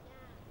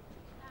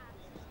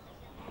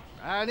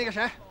哎，那个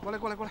谁，过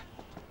来！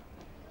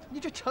你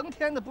这成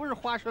天的不是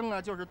花生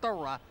啊，就是豆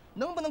啊，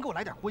能不能给我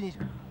来点荤腥？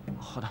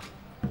好的。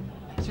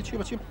先去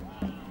吧。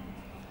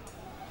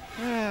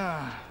哎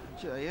呀，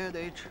这也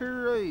得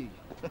吃哎。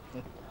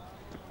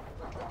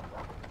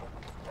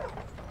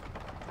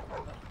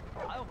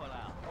还要回来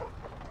啊？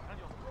那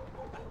就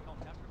来上我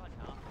们家吃饭去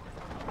啊！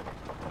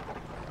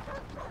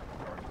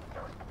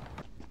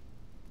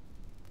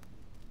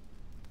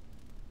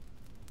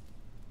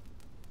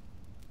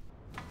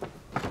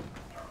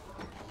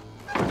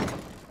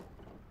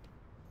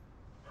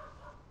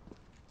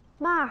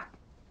曼儿，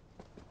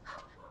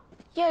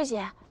叶儿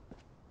姐，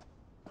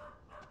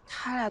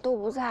他俩都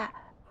不在，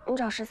你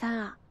找13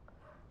啊？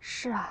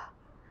是啊，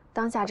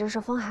当下正是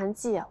风寒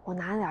季，我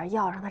拿了点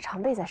药让他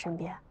常备在身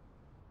边。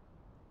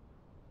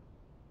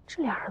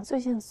这俩人最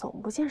近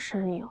总不见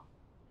身影，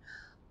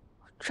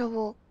这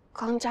不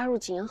刚加入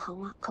景银行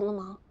吗？可能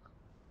忙。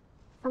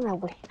放在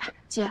屋里。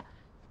姐，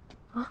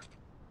啊，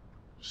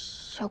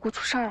小姑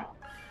出事儿了。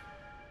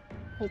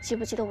你记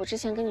不记得我之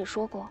前跟你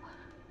说过，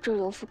这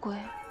刘富贵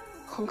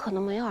很可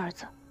能没有儿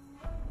子。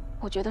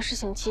我觉得事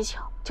情蹊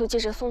跷，就借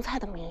着送菜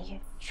的名义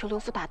去刘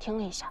府打听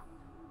了一下，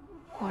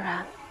果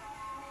然，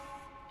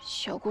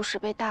小姑是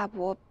被大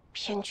伯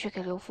骗去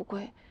给刘富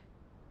贵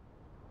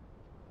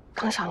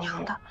当小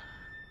娘的。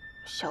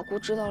小姑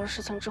知道了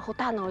事情之后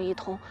大闹一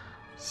通，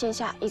现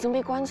下已经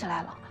被关起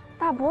来了。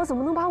大伯怎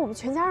么能把我们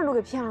全家人都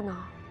给骗了呢？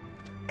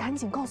赶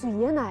紧告诉爷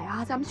爷奶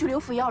啊，咱们去刘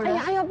府要人。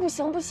哎呀，不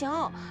行，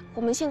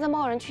我们现在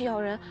贸然去要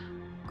人，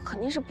肯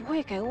定是不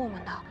会给我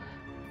们的。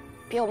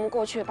别我们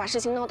过去把事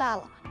情闹大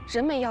了，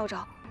人没要着，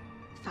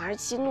反而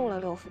激怒了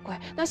刘富贵。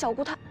那小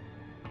姑她，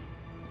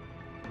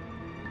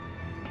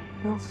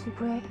刘富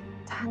贵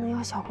他还能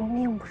要小姑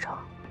命不成？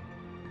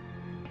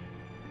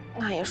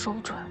那也说不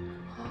准。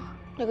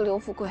那个刘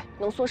富贵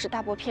能唆使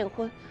大伯骗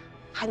婚，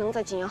还能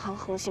在景银行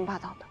横行霸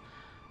道的，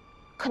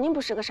肯定不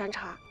是个善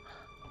茬。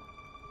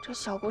这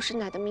小姑是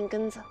奶的命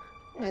根子，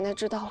奶奶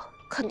知道了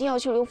肯定要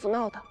去刘府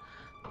闹的，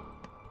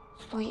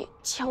所以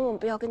千万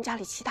不要跟家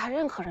里其他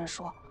任何人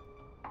说。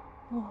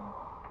哦，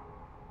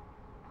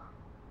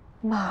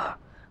妈，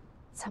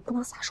咱不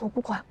能撒手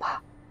不管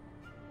吧？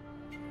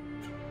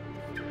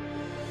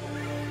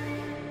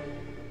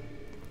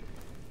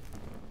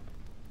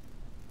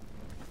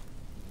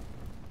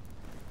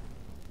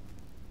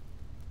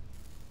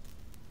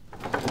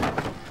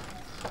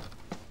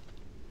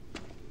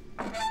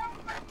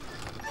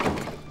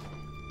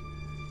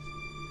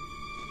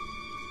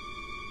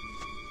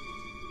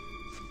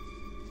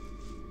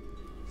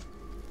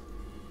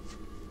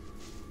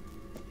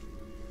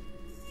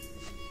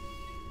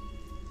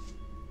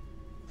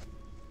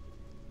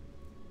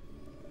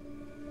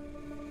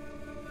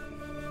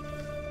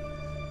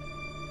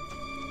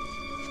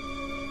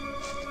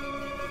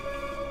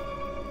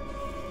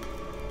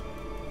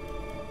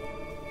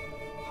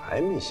还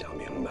没想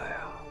明白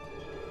啊？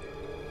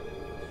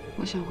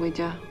我想回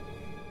家，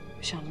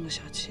不想那么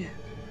小气。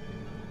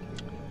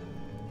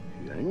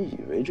原以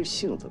为这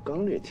性子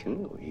刚烈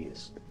挺有意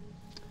思的，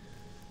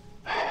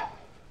哎呀，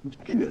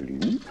这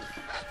驴！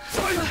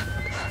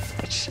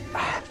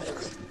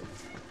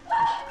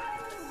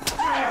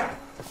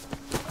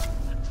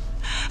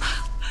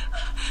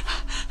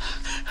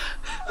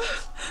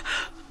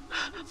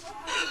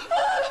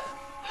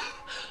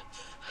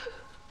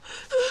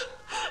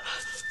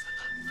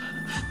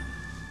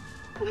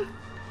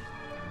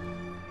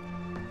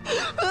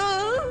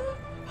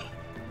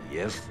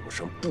爷府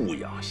上不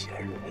养闲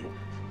人，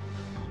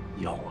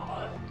要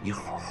么你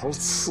好好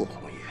伺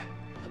候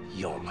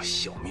爷，要么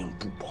小命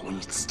不保，你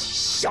自己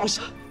想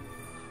想。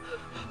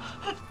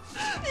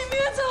你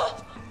别走，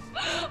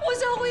我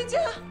想回家，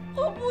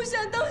我不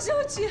想当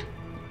小妾。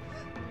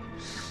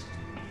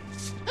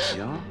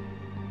家？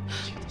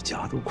你的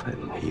家都快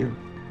没了，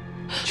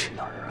去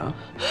哪儿啊？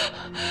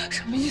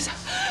什么意思？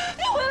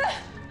你回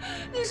来，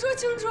你说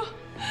清楚，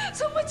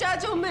怎么家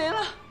就没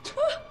了？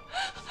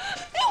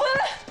你回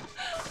来，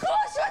跟我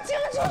说清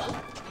楚，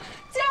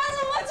家怎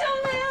么就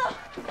没了？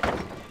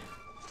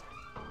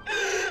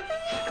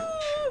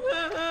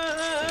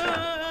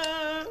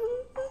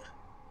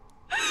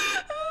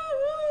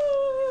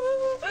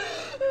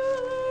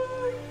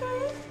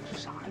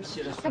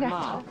快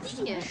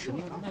点！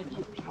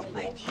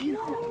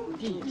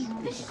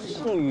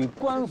送与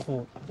官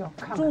府，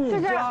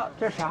众家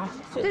这啥？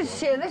这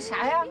写的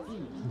啥呀？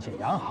写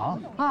洋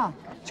行啊，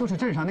就是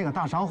镇上那个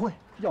大商会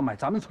要买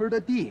咱们村的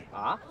地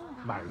啊，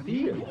买了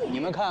地。你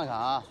们看看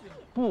啊，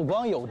不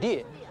光有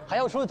地，还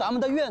要收咱们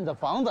的院子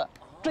房子，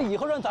这以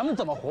后让咱们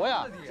怎么活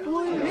呀？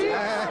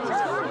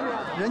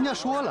人家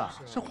说了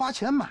是花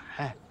钱买，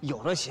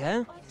有了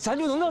钱，咱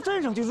就能到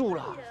镇上去住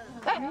了。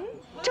哎，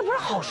这不是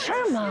好事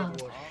吗？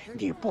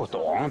你不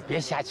懂，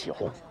别瞎起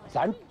哄。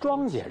咱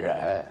庄稼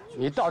人，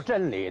你到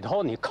镇里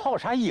头，你靠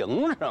啥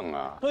营生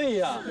啊？对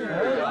呀，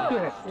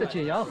对，这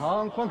进洋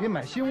行光给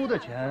买新屋的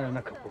钱那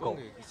可不够，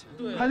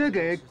还得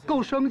给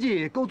够生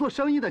计、够做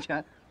生意的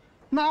钱。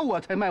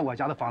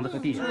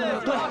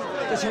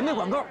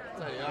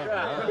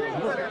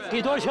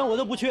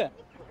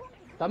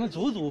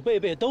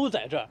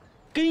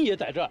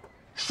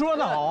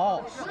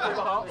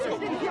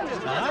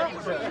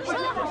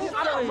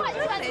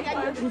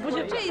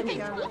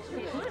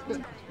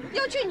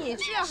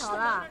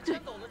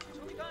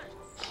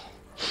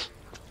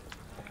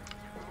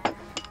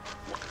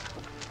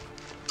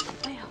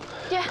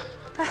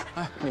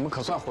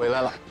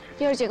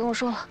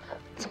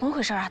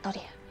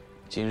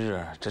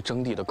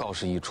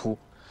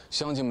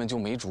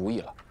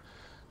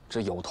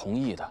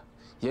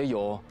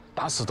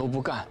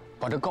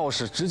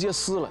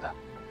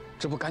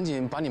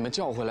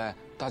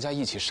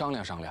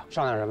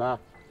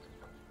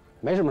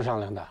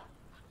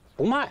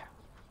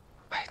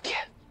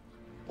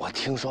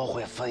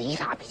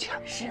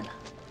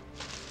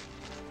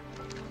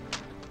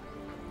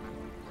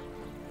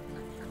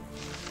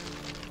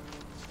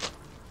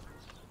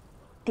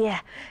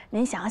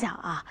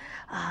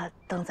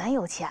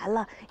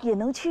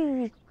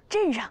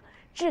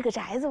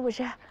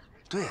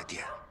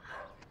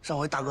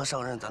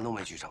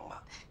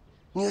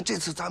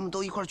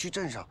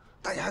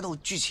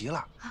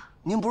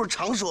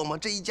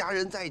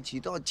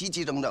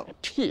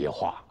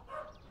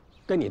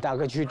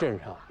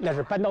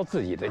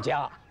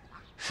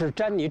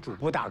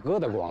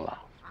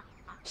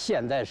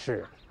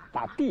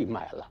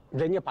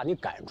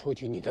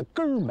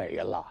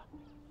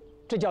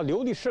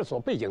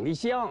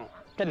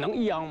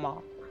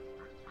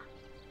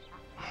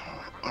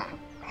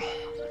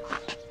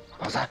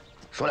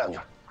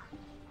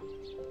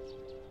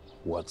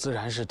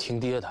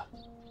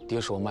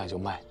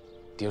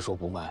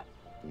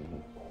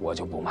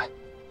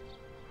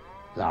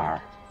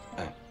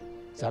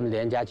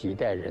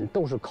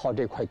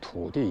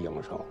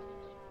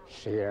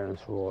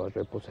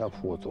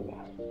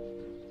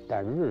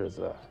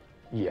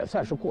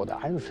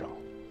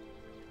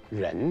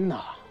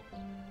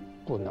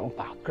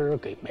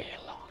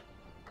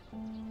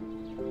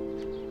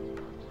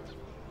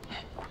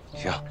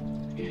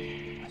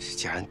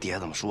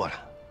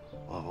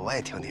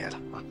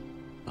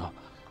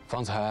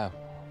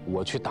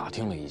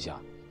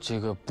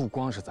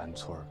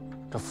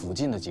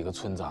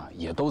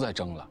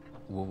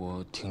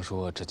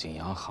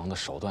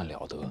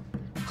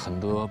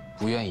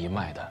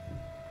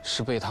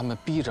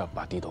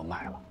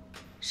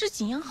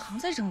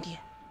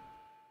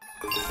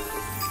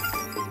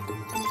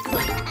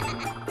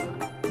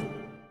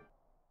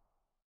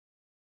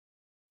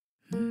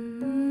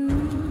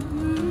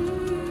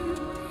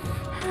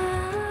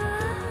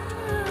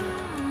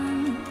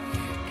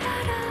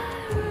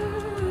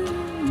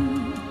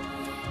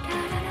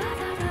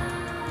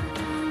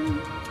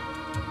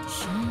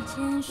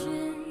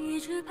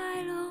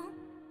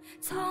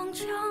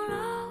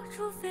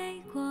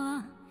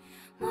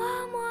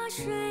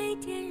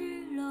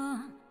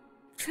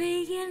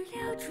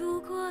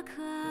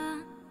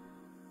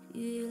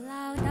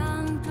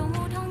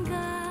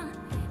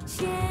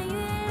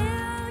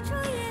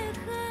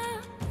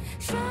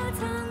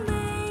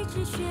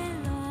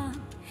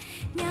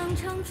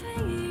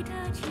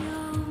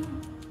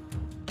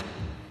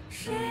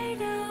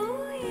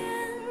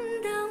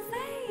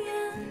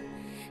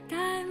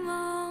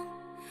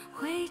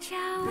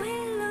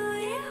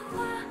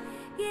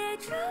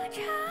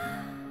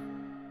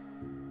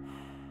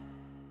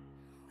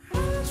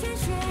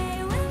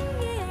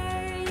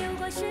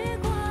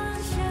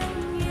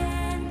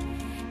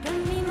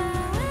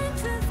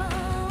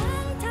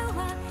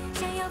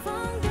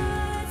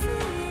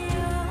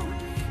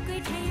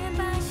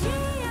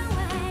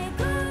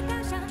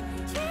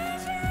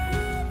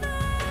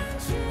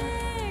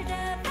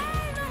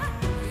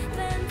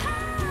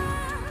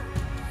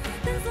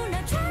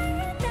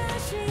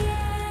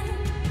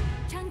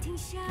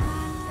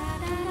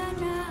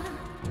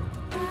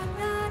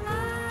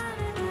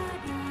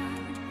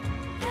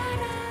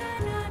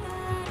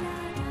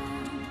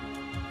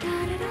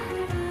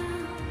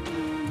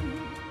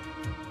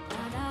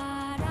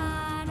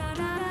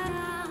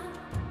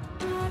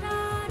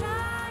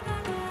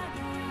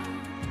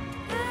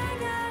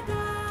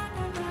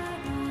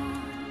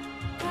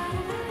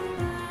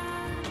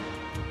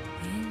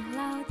云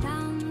老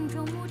当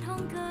中梧桐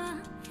歌，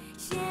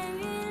闲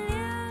云留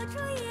住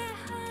夜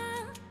河，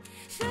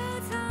树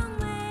丛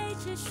为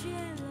之雪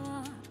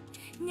落，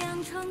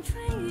酿成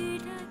春雨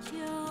的酒。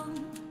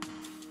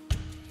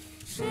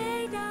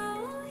睡到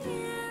无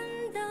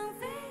言，灯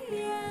飞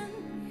远，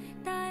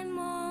待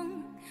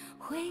梦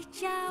回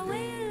家，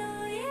为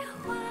楼夜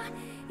话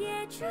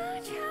也这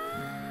场。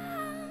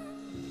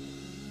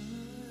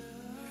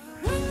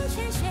问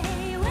泉水。